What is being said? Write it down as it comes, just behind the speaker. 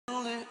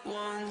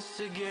once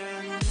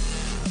again.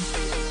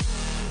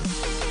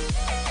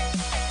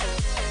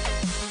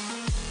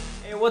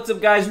 Hey, what's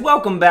up guys?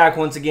 Welcome back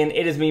once again.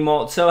 It is me,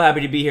 Molt. So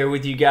happy to be here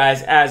with you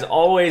guys as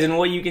always, and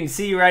what you can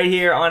see right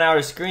here on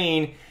our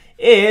screen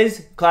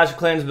is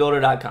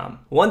ClashOfClansBuilder.com.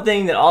 One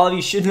thing that all of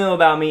you should know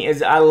about me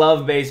is I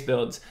love base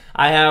builds.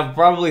 I have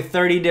probably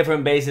 30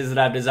 different bases that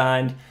I've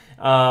designed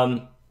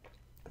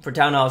for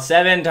Town Hall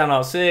 7, Town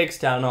Hall 6,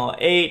 Town Hall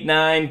 8,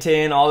 9,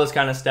 10, all this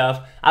kind of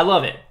stuff. I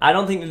love it. I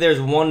don't think that there's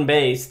one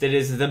base that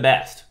is the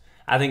best.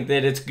 I think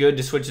that it's good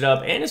to switch it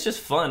up, and it's just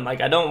fun. Like,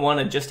 I don't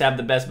want to just have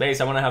the best base.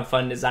 I want to have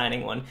fun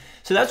designing one.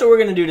 So that's what we're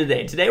going to do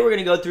today. Today we're going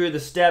to go through the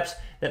steps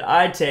that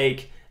I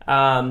take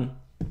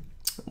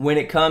when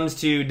it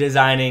comes to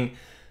designing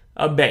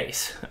a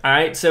base. All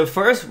right, so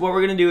first what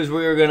we're going to do is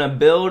we're going to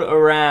build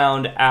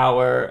around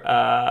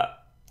our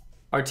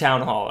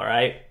town hall, all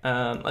right?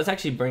 Let's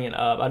actually bring it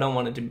up. I don't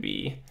want it to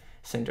be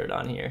centered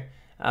on here.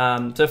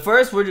 So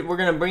first we're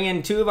going to bring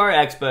in two of our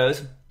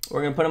expos.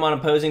 We're going to put them on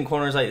opposing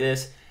corners like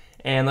this.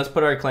 And let's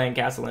put our clan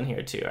castle in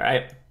here too, all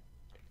right?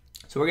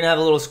 So we're going to have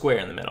a little square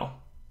in the middle.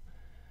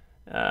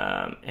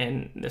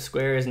 And the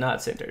square is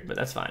not centered, but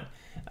that's fine.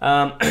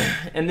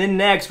 And then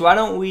next, why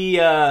don't we,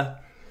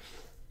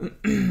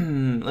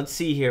 let's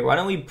see here. Why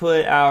don't we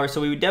put our,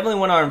 so we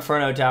definitely want our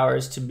Inferno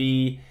towers to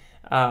be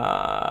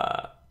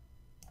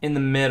in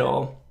the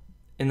middle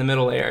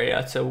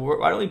area. So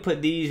why don't we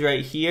put these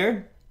right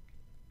here?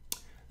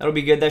 That'll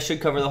be good. That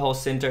should cover the whole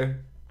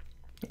center.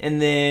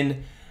 And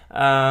then,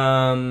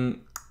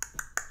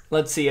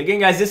 let's see. Again,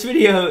 guys, this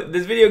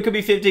video could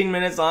be 15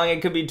 minutes long.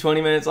 It could be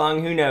 20 minutes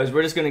long. Who knows?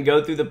 We're just going to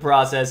go through the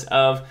process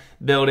of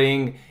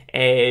building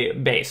a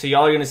base. So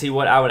y'all are going to see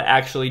what I would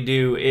actually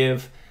do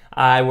if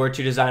I were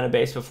to design a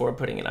base before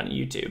putting it on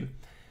YouTube.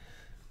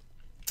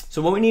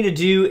 So what we need to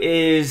do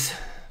is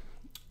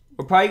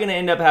we're probably going to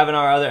end up having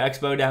our other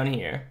expo down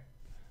here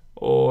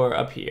or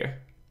up here.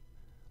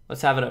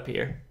 Let's have it up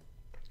here.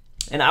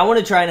 And I want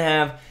to try and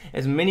have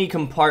as many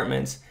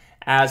compartments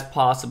as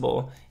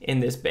possible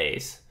in this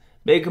base.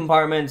 Big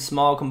compartments,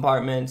 small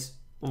compartments,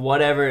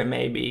 whatever it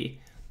may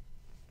be.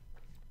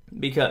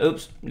 Because,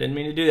 oops, didn't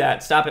mean to do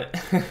that. Stop it.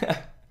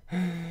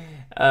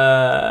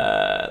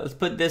 Let's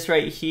put this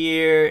right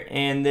here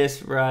and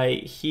this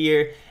right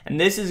here. And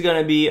this is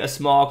going to be a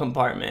small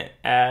compartment,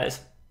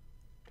 as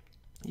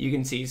you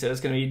can see. So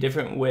it's going to be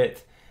different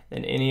width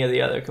than any of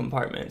the other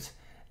compartments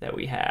that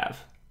we have.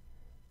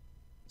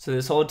 So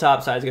this whole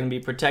top side is going to be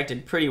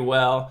protected pretty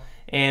well.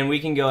 And we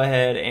can go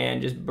ahead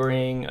and just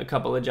bring a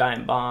couple of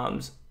giant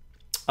bombs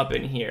up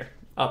in here.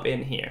 All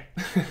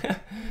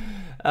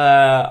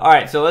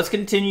right, so let's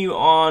continue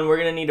on. We're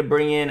gonna need to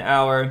bring in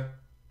our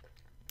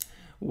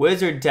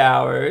wizard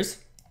towers,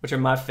 which are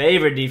my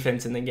favorite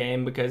defense in the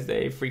game because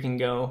they freaking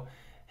go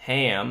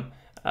ham.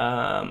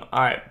 All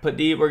right,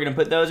 we're gonna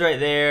put those right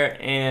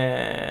there,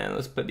 and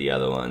let's put the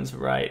other ones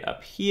right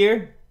up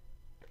here.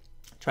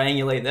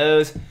 Triangulate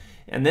those,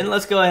 and then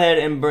let's go ahead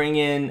and bring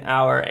in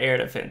our air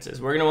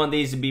defenses. We're gonna want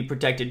these to be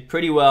protected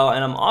pretty well,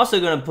 and I'm also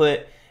gonna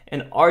put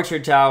an archer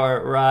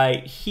tower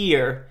right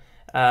here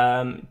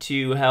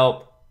to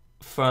help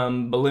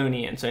from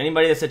Balloonian. So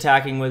anybody that's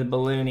attacking with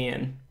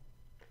Balloonian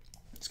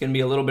is going to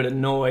be a little bit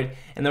annoyed.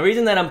 And the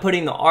reason that I'm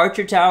putting the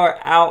archer tower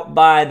out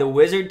by the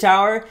wizard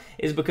tower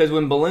is because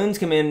when balloons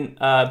come in,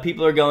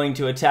 people are going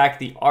to attack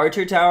the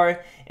archer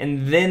tower,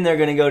 and then they're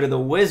going to go to the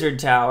wizard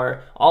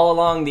tower. All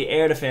along the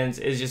air defense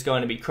is just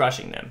going to be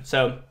crushing them.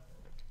 So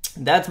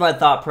that's my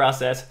thought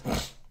process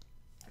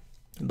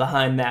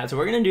behind that. So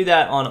we're going to do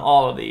that on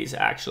all of these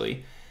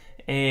actually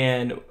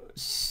and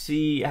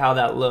see how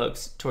that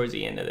looks towards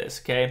the end of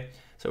this, okay?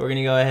 So we're going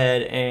to go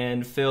ahead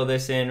and fill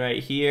this in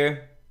right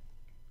here.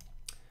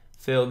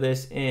 Fill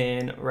this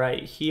in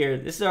right here.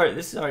 This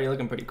is already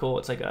looking pretty cool.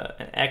 It's like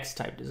an X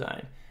type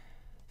design.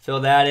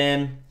 Fill that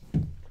in.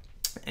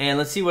 And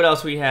let's see what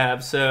else we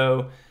have.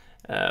 So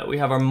we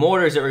have our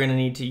mortars that we're going to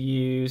need to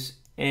use.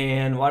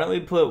 And why don't we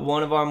put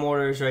one of our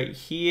mortars right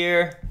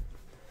here,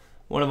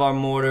 one of our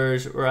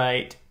mortars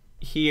right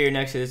here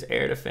next to this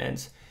air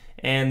defense,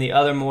 and the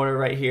other mortar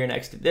right here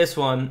next to this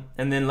one.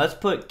 And then let's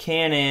put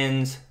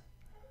cannons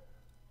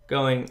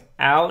going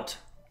out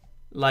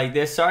like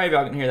this. Sorry if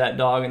y'all can hear that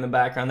dog in the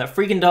background. That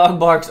freaking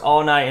dog barks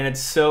all night and it's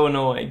so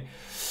annoying.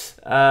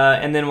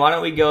 And then why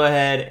don't we go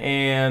ahead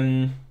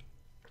and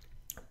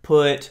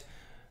put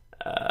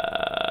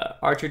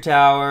archer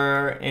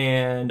tower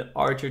and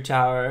archer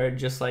tower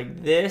just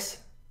like this,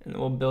 and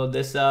we'll build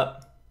this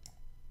up.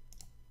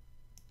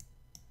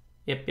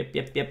 Yep.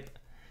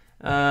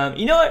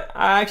 You know what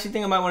I actually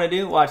think I might want to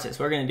do? Watch this.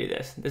 We're going to do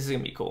this. This is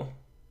going to be cool.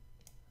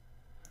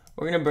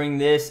 We're going to bring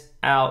this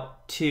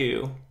out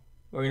too.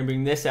 We're going to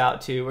bring this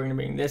out too. We're going to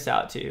bring this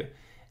out too.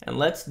 And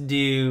let's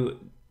do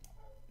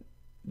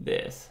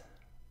this.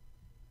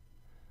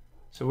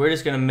 So we're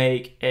just going to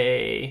make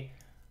a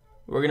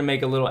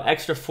little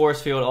extra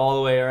force field all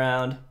the way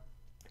around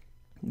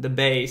the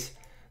base.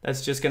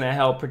 That's just going to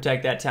help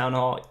protect that town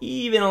hall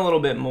even a little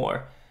bit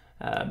more.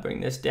 Bring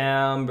this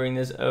down, bring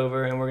this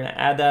over, and we're going to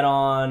add that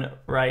on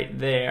right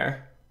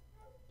there.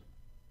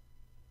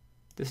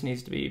 This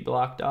needs to be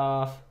blocked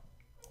off.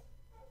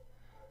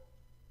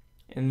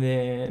 And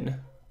then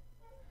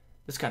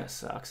this kind of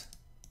sucks.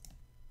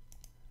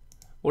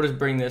 We'll just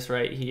bring this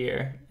right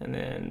here and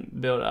then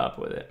build up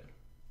with it.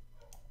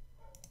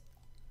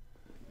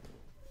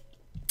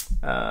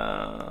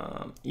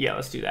 Yeah,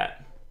 let's do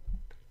that.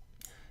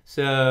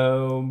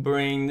 So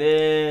bring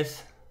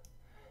this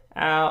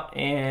out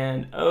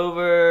and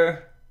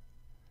over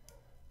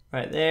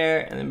right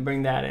there, and then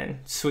bring that in.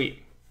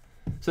 Sweet.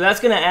 So that's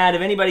going to add,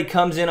 if anybody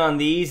comes in on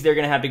these, they're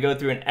going to have to go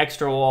through an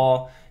extra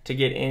wall to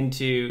get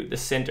into the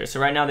center. So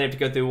right now they have to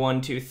go through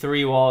 1, 2,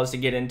 3 walls to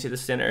get into the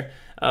center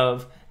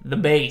of the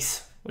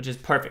base, which is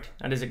perfect.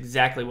 That is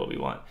exactly what we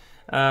want.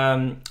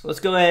 Let's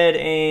go ahead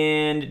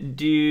and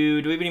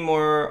do we have any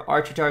more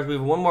archer towers? We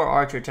have one more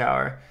archer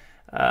tower.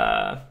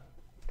 I'm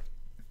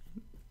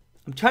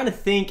trying to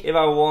think if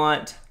I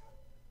want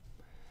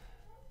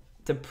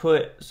to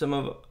put some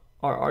of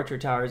our archer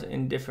towers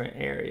in different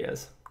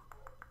areas.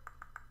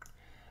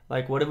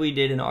 Like what if we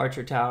did an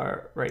archer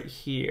tower right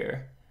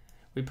here?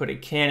 We put a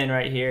cannon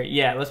right here.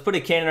 Yeah, let's put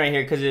a cannon right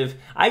here, because if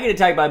I get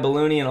attacked by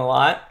Balloonian a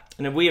lot,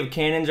 and if we have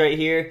cannons right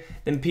here,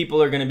 then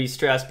people are going to be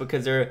stressed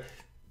because they're,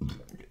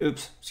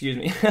 oops, excuse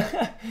me,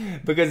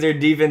 because their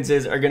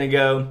defenses are going to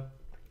go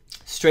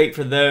straight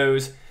for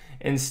those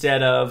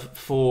instead of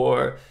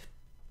for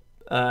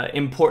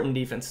important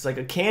defenses. Like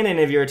a cannon,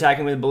 if you're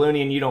attacking with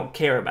Balloonian, you don't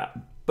care about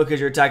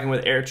because you're attacking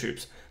with air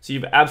troops. So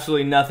you have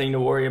absolutely nothing to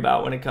worry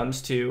about when it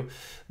comes to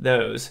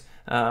those.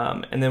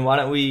 And then why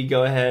don't we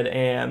go ahead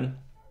and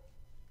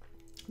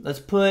let's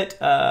put,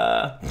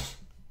 I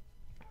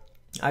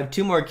have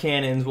 2 more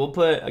cannons. We'll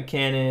put a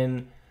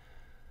cannon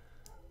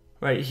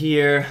right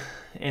here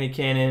and a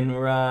cannon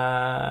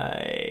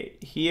right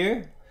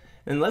here.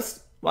 And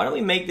why don't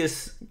we make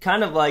this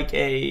kind of like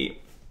a,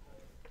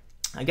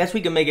 I guess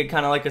we can make it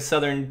kind of like a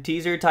southern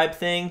teaser type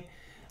thing.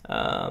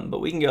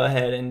 But we can go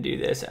ahead and do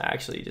this,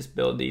 actually just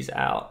build these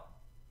out,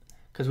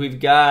 because we've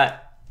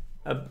got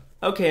a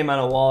okay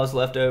amount of walls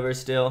left over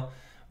still.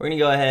 We're gonna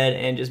go ahead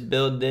and just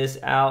build this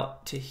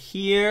out to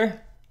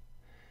here,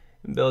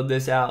 and build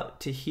this out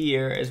to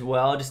here as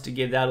well, just to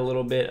give that a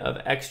little bit of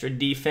extra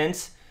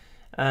defense.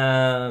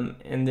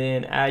 And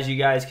then as you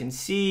guys can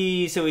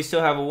see, so we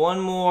still have one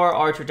more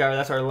archer tower.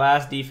 That's our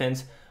last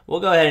defense. We'll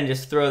go ahead and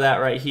just throw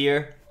that right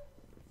here.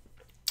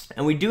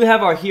 And we do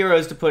have our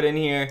heroes to put in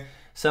here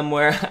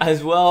somewhere,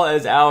 as well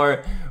as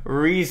our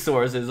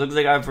resources. Looks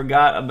like I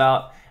forgot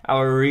about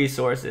our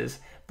resources.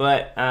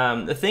 But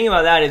the thing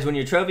about that is when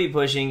you're trophy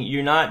pushing,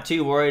 you're not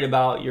too worried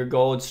about your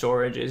gold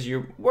storages.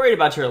 You're worried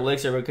about your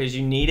elixir because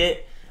you need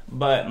it.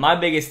 But my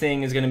biggest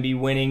thing is going to be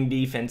winning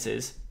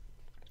defenses.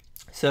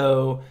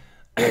 So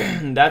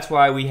that's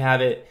why we have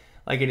it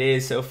like it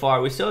is so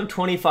far. We still have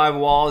 25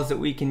 walls that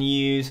we can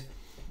use.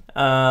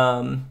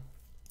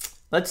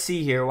 Let's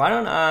see here. Why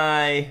don't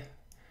I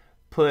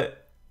put,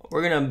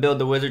 we're going to build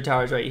the wizard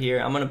towers right here.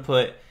 I'm going to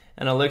put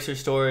an elixir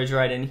storage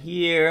right in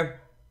here.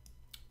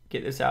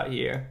 Get this out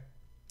here.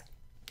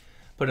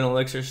 Put an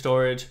elixir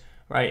storage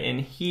right in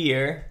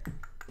here.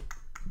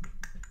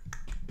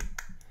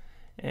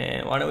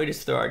 And why don't we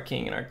just throw our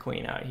king and our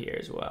queen out here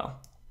as well.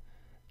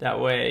 That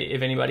way,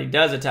 if anybody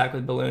does attack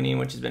with Balloonian,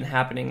 which has been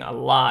happening a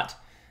lot,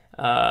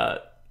 well,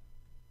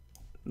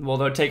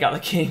 they'll take out the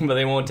king, but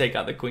they won't take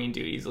out the queen too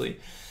easily.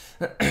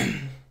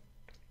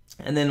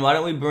 And then why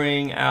don't we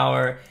bring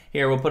our,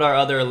 here, we'll put our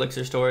other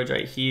elixir storage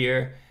right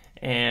here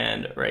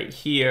and right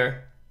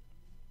here.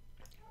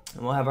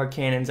 And we'll have our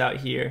cannons out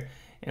here,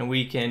 and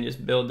we can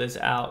just build this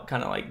out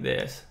kind of like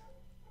this.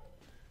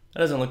 That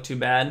doesn't look too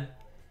bad.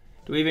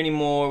 Do we have any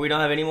more? We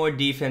don't have any more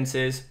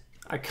defenses.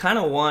 I kind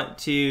of want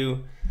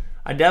to,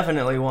 I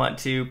definitely want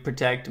to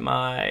protect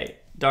my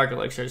dark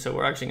elixir, so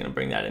we're actually going to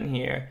bring that in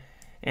here.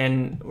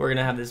 And we're going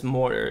to have this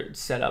mortar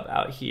set up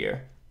out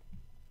here.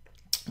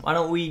 Why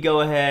don't we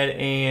go ahead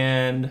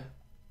and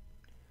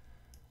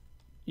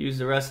use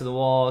the rest of the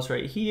walls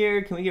right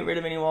here. Can we get rid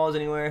of any walls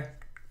anywhere?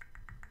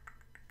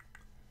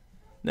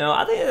 No,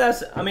 I think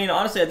that's, I mean,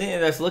 honestly, I think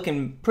that's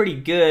looking pretty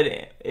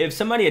good. If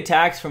somebody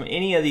attacks from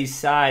any of these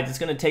sides, it's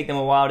going to take them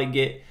a while to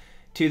get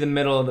to the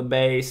middle of the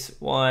base.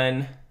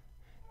 1,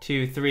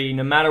 2, 3.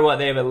 No matter what,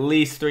 they have at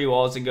least 3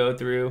 walls to go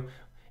through.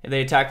 If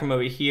they attack from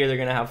over here, they're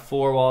going to have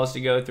 4 walls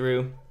to go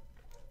through.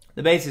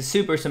 The base is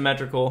super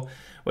symmetrical,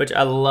 which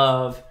I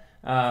love.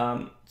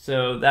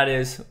 So that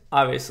is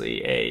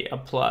obviously a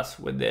plus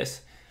with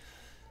this.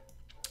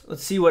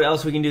 Let's see what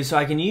else we can do. So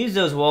I can use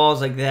those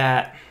walls like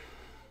that.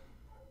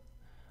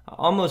 I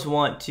almost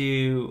want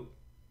to,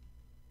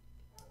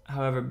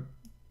 however,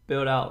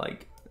 build out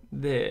like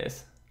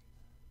this.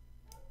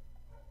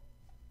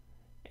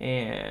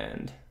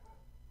 And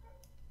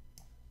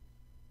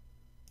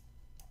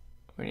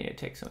we need to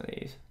take some of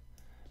these.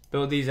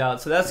 Build these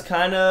out. So that's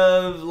kind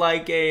of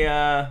like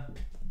a,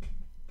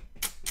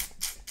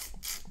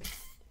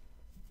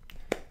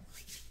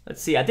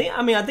 let's see. I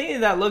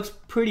think that looks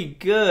pretty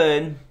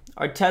good.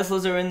 Our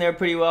Teslas are in there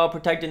pretty well,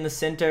 protecting the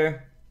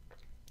center.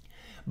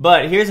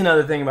 But here's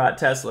another thing about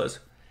Teslas.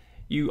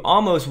 you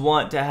almost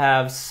want to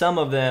have some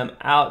of them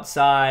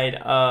outside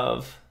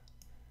of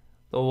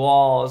the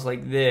walls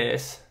like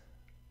this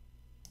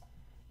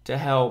to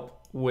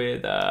help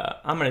with,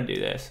 I'm going to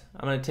do this.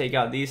 I'm going to take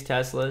out these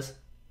Teslas,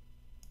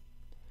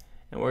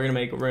 and we're going to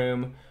make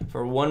room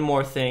for one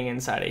more thing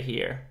inside of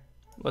here.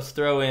 Let's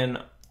throw in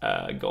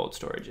gold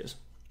storages.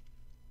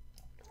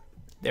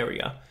 There we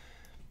go.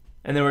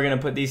 And then we're going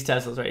to put these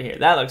Teslas right here.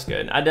 That looks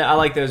good. I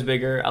like those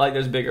bigger. I like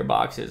those bigger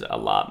boxes a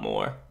lot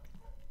more.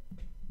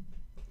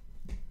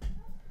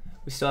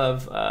 We still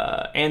have,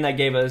 and that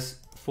gave us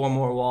 4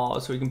 more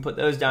walls, so we can put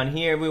those down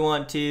here if we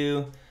want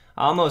to.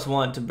 I almost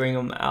want to bring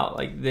them out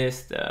like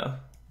this though.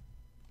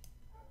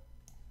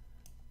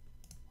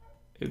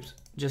 Oops,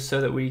 just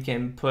so that we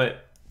can put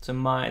some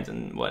mines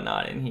and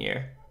whatnot in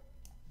here.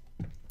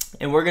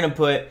 And we're gonna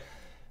put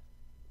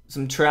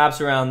some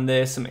traps around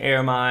this, some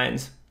air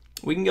mines.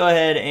 We can go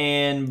ahead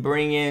and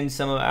bring in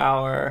some of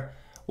our,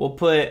 we'll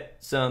put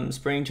some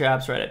spring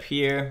traps right up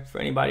here for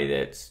anybody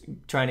that's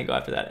trying to go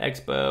after that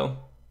expo.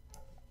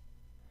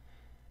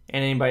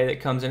 And anybody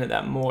that comes into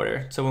that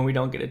mortar, so when we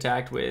don't get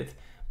attacked with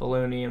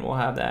Balloonian, we'll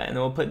have that. And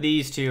then we'll put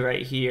these 2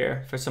 right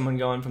here for someone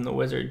going from the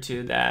wizard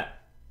to that.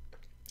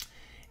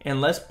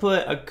 And let's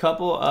put a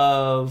couple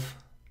of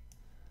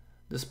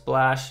the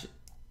splash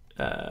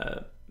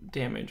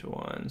damage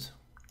ones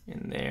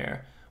in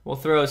there. We'll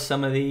throw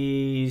some of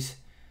these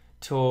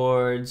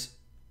towards,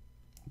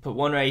 put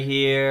one right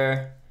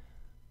here.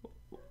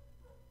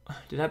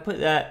 Did I put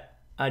that?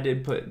 I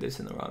did put this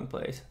in the wrong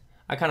place.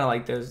 I kind of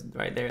like those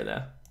right there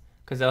though,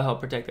 because they'll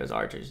help protect those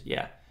archers.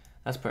 Yeah,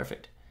 that's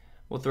perfect.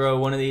 We'll throw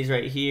one of these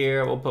right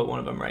here. We'll put one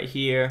of them right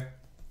here.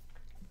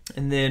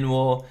 And then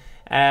we'll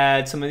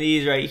add some of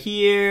these right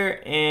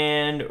here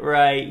and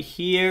right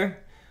here.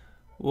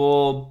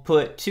 We'll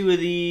put 2 of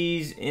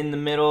these in the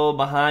middle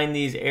behind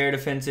these air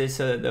defenses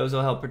so that those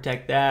will help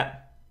protect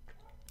that.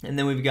 And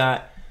then we've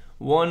got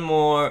one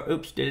more.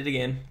 Oops, did it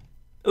again.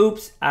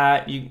 Oops,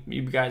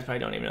 you guys probably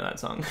don't even know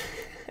that song.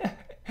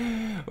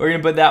 We're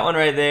gonna put that one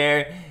right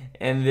there.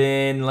 And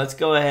then let's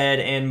go ahead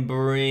and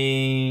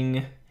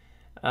bring,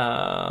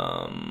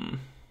 let's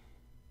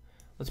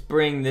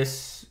bring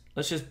this,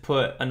 let's just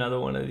put another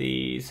one of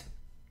these.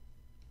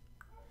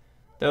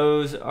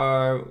 Those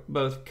are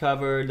both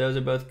covered. Those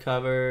are both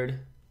covered.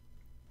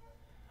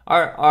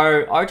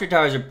 Our archer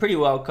towers are pretty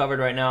well covered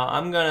right now.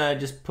 I'm gonna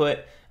just put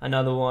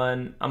another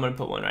one. I'm gonna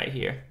put one right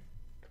here,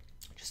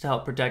 just to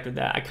help protect with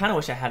that. I kind of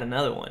wish I had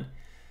another one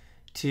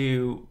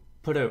to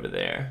put over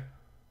there.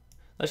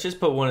 Let's just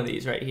put one of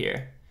these right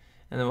here,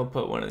 and then we'll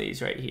put one of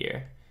these right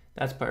here.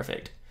 That's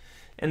perfect.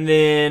 And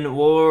then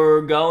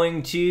we're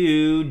going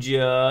to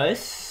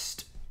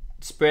just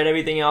spread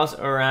everything else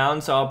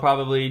around. So I'll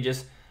probably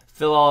just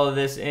fill all of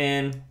this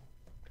in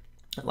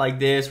like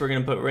this. We're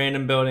gonna put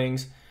random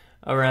buildings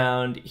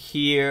around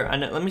here.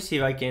 Let me see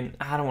if I can,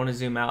 I don't want to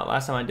zoom out.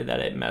 Last time I did that,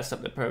 it messed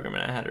up the program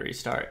and I had to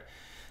restart.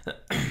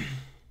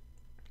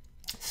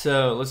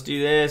 So let's do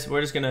this.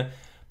 We're just gonna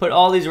put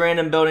all these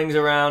random buildings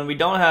around. We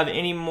don't have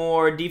any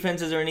more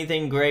defenses or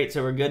anything great,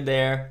 so we're good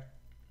there.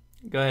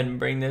 Go ahead and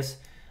bring this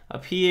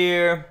up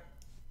here.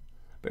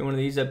 Bring one of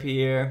these up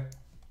here.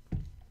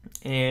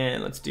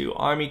 And let's do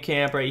army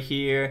camp right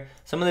here.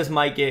 Some of this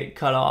might get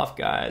cut off,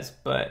 guys,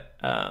 but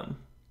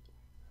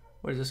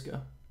where does this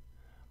go?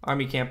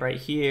 Army camp right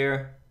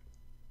here.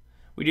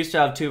 We do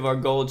still have 2 of our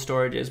gold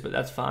storages, but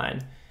that's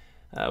fine.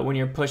 When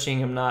you're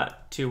pushing, I'm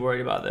not too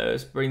worried about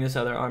those. Bring this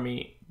other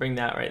army, bring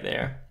that right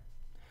there.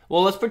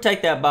 Well, let's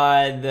protect that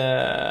by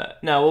the,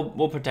 no,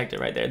 we'll protect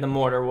it right there. The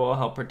mortar will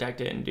help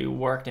protect it and do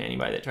work to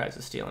anybody that tries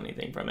to steal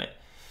anything from it.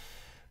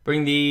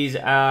 Bring these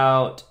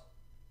out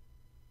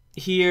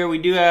here. We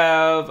do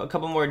have a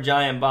couple more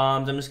giant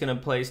bombs. I'm just gonna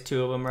place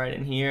 2 of them right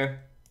in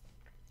here.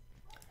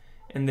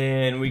 And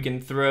then we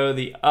can throw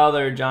the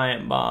other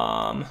giant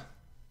bomb.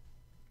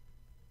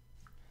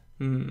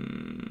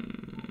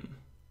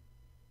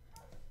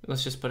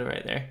 Let's just put it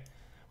right there.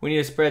 We need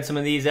to spread some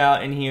of these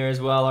out in here as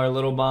well, our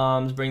little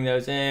bombs, bring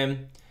those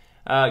in.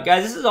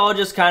 Guys, this is all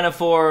just kind of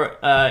for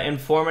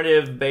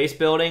informative base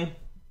building.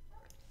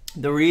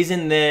 The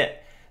reason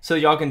that, so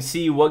y'all can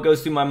see what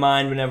goes through my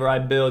mind whenever I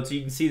build. So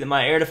you can see that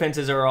my air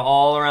defenses are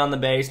all around the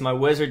base, my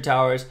wizard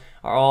towers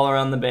are all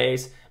around the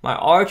base, my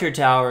archer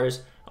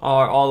towers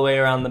are all the way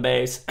around the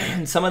base.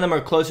 Some of them are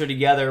closer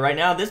together. Right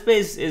now, this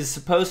base is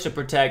supposed to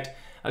protect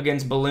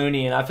against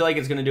Balloony, and I feel like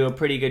it's going to do a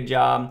pretty good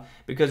job,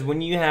 because when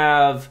you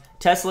have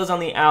Teslas on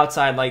the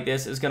outside like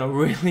this, it's going to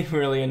really,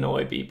 really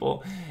annoy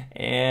people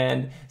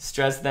and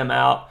stress them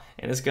out,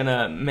 and it's going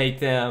to make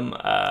them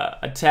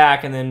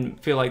attack and then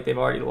feel like they've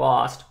already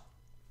lost.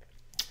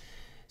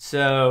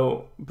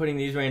 So putting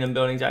these random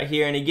buildings out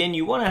here, and again,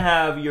 you want to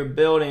have your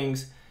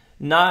buildings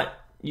not,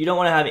 you don't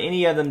want to have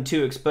any of them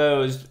too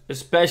exposed,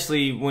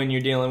 especially when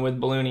you're dealing with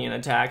Balloonian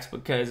attacks,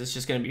 because it's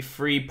just going to be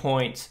free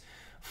points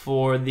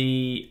for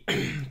the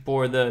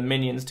for the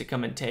minions to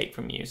come and take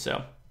from you.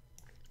 So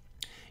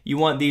you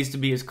want these to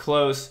be as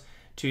close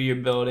to your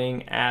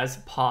building as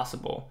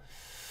possible.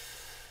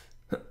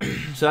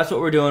 So that's what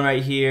we're doing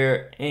right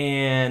here,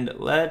 and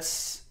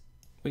let's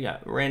We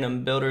got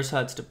random builders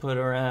huts to put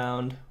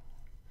around.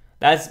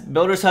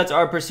 Builders huts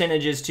are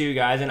percentages too,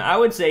 guys. And I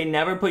would say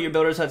never put your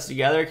builders huts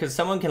together because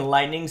someone can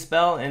lightning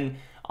spell and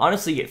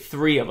honestly get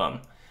 3 of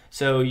them.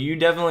 So you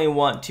definitely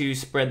want to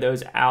spread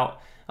those out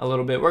a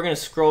little bit. We're going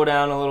to scroll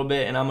down a little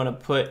bit and I'm going to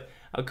put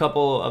a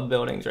couple of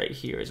buildings right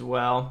here as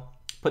well.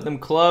 Put them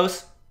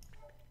close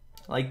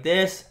like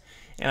this.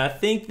 And I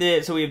think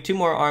that, so we have 2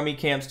 more army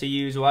camps to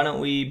use. Why don't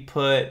we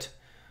put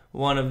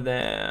one of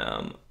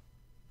them,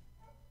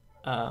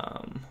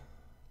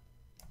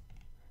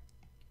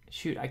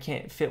 shoot, I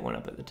can't fit one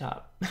up at the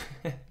top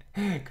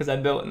because I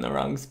built in the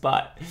wrong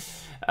spot.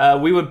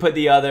 We would put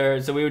the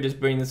other, so we would just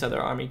bring this other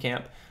army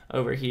camp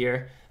over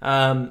here.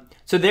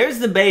 So there's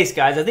the base,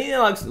 guys. I think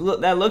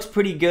that looks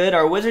pretty good.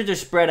 Our wizards are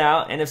spread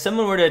out, and if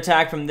someone were to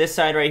attack from this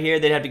side right here,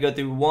 they'd have to go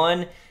through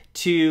 1,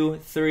 2,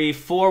 3,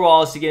 4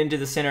 walls to get into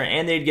the center,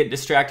 and they'd get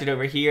distracted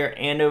over here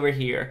and over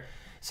here.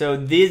 So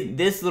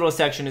this little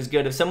section is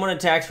good. If someone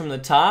attacks from the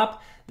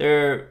top,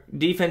 their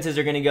defenses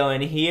are going to go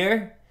in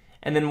here,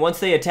 and then once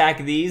they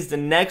attack these, the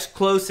next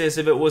closest,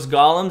 if it was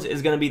golems,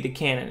 is going to be the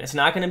cannon. It's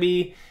not going to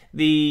be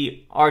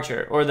the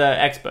archer or the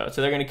expo.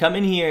 So they're going to come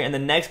in here, and the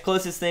next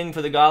closest thing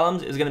for the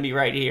golems is going to be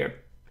right here.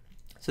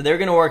 So they're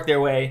going to work their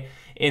way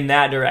in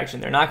that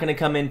direction. They're not going to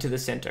come into the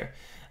center.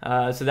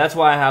 So that's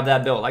why I have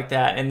that built like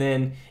that. And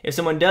then if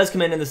someone does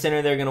come into the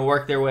center, they're going to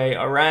work their way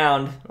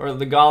around, or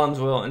the golems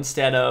will,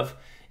 instead of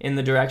in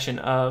the direction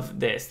of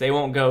this. They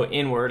won't go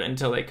inward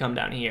until they come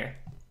down here.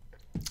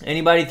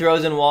 Anybody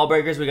throws in wall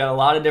breakers, we got a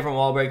lot of different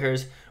wall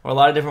breakers, or a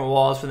lot of different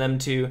walls for them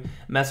to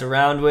mess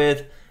around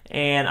with.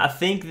 And I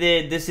think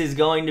that this is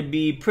going to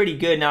be pretty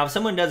good. Now, if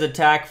someone does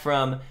attack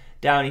from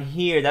down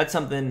here, that's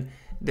something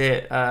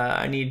that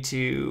I need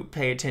to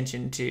pay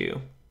attention to.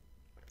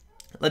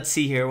 Let's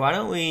see here. Why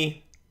don't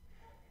we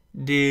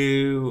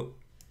do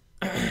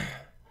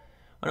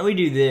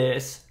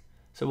this?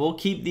 So we'll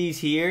keep these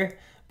here,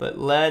 but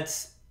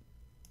let's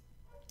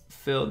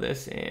fill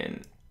this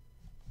in.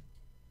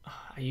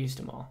 I used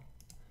them all.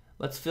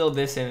 Let's fill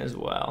this in as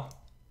well.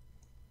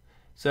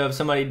 So if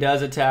somebody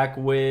does attack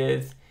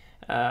with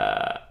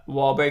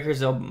wall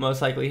breakers, they'll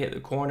most likely hit the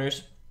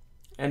corners,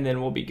 and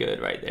then we'll be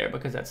good right there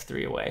because that's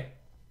 3 away.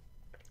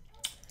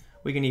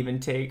 We can even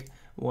take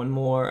one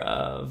more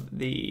of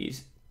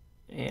these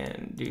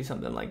and do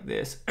something like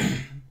this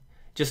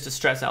just to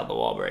stress out the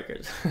wall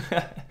breakers.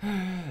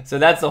 So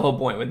that's the whole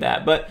point with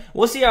that. But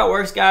we'll see how it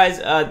works, guys.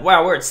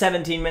 Wow, we're at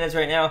 17 minutes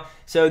right now.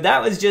 So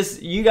that was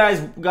just, you guys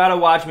got to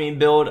watch me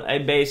build a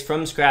base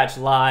from scratch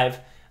live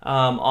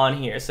on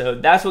here. So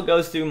that's what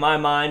goes through my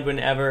mind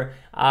whenever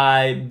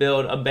I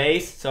build a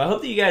base. So I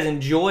hope that you guys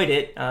enjoyed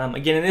it.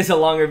 Again, it is a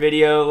longer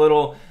video, a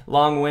little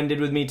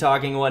long-winded with me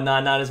talking and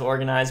whatnot, not as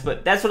organized,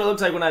 but that's what it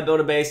looks like when I build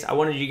a base. I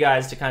wanted you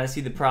guys to kind of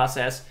see the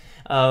process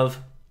of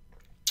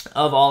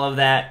all of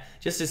that,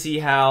 just to see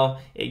how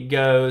it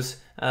goes.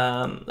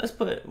 Let's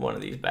put one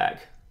of these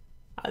back.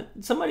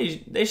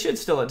 They should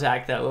still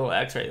attack that little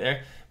X right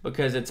there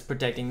because it's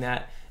protecting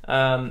that.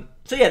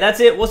 So yeah, that's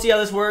it. We'll see how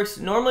this works.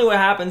 Normally what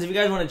happens, if you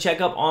guys want to check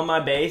up on my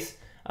base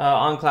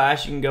on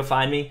Clash, you can go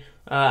find me.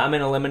 I'm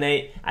in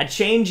Eliminate. I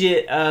change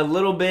it a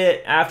little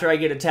bit after I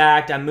get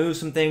attacked. I move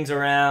some things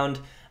around.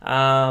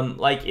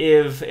 Like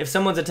if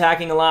someone's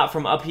attacking a lot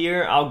from up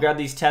here, I'll grab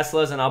these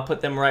Teslas and I'll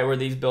put them right where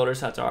these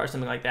builders huts are, or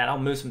something like that. I'll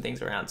move some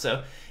things around.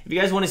 So if you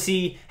guys want to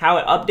see how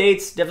it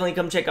updates, definitely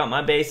come check out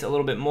my base a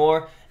little bit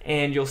more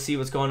and you'll see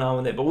what's going on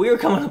with it. But we are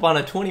coming up on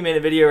a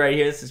 20-minute video right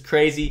here. This is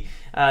crazy.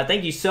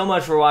 Thank you so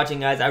much for watching,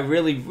 guys. I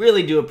really,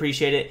 really do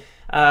appreciate it.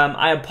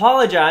 I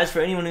apologize for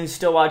anyone who's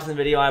still watching the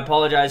video. I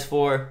apologize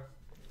for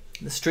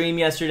the stream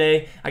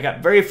yesterday. I got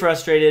very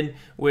frustrated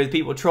with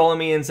people trolling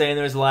me and saying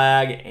there's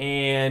lag,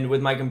 and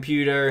with my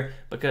computer,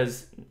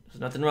 because there's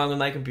nothing wrong with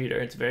my computer.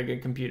 It's a very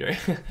good computer.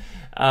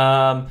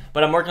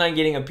 But I'm working on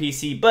getting a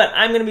PC. But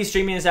I'm going to be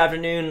streaming this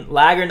afternoon.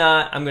 Lag or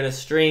not, I'm going to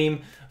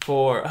stream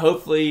for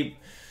hopefully,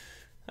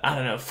 I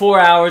don't know, 4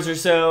 hours or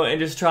so, and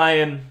just try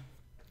and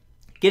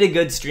get a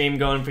good stream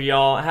going for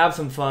y'all. Have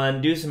some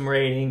fun, do some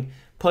raiding,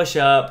 push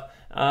up,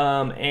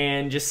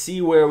 and just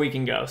see where we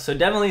can go. So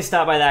definitely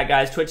stop by that,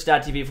 guys.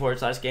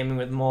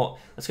 Twitch.tv/gamingwithmolt.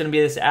 That's going to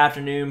be this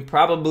afternoon,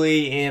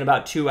 probably in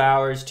about 2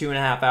 hours,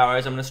 2.5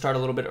 hours. I'm going to start a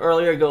little bit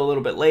earlier, go a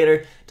little bit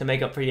later to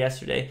make up for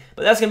yesterday.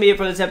 But that's going to be it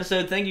for this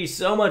episode. Thank you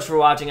so much for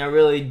watching. I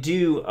really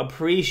do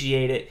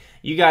appreciate it.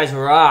 You guys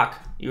rock.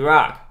 You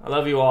rock. I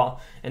love you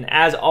all. And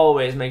as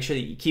always, make sure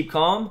that you keep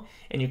calm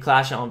and you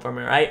clash on for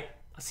me, right?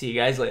 I'll see you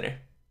guys later.